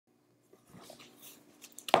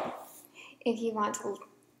if you want to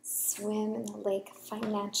swim in the lake of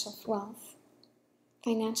financial wealth,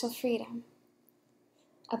 financial freedom,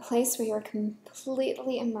 a place where you're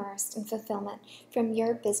completely immersed in fulfillment from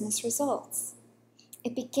your business results.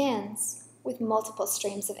 It begins with multiple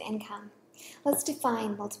streams of income. Let's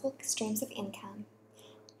define multiple streams of income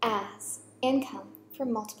as income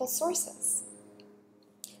from multiple sources.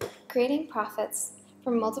 Creating profits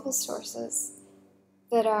from multiple sources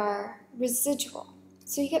that are residual,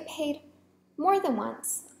 so you get paid more than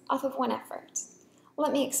once off of one effort.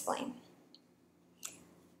 Let me explain.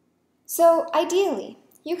 So ideally,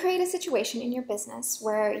 you create a situation in your business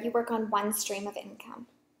where you work on one stream of income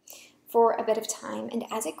for a bit of time, and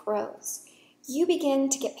as it grows, you begin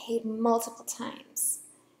to get paid multiple times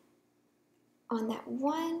on that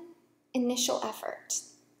one initial effort.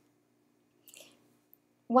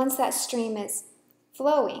 Once that stream is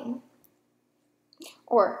flowing,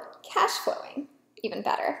 or cash flowing, even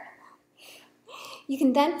better, you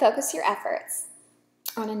can then focus your efforts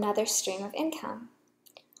on another stream of income,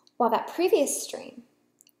 while that previous stream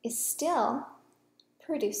is still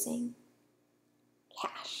producing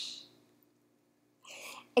cash.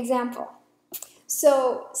 Example.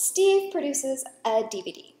 So Steve produces a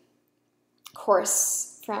DVD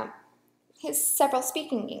course from his several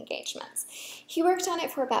speaking engagements. He worked on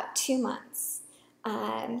it for about 2 months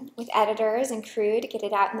with editors and crew to get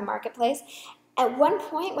it out in the marketplace. At one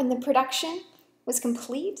point, when the production was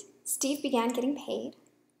complete, Steve began getting paid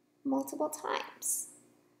multiple times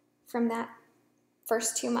from that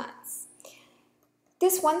first 2 months.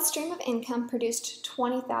 This one stream of income produced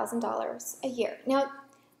 $20,000 a year. Now,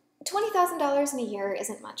 $20,000 in a year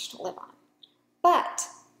isn't much to live on, but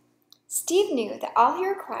Steve knew that all he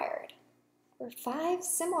required were 5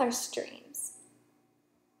 similar streams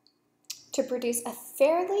to produce a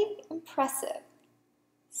fairly impressive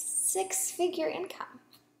 6-figure income.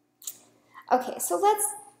 Okay, so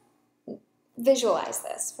let's visualize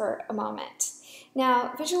this for a moment.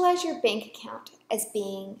 Now, visualize your bank account as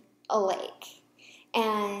being a lake,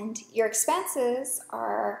 and your expenses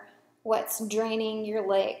are what's draining your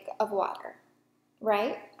lake of water,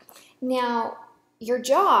 right? Now, your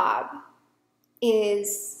job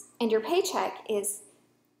is, and your paycheck is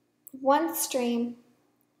one stream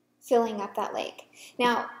filling up that lake.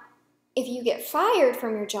 Now, if you get fired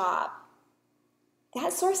from your job,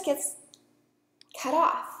 that source gets cut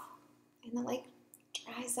off and the lake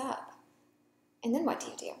dries up. And then what do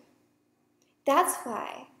you do? That's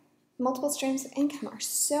why multiple streams of income are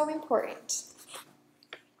so important.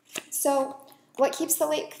 So what keeps the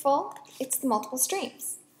lake full? It's the multiple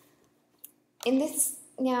streams. In this,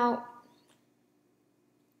 now,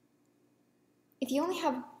 if you only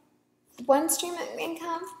have one stream of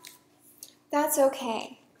income, that's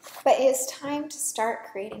okay. But it is time to start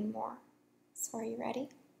creating more. So are you ready?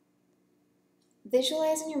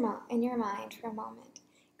 Visualize in your mind for a moment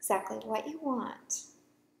exactly what you want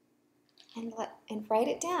and write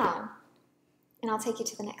it down, and I'll take you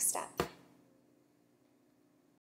to the next step.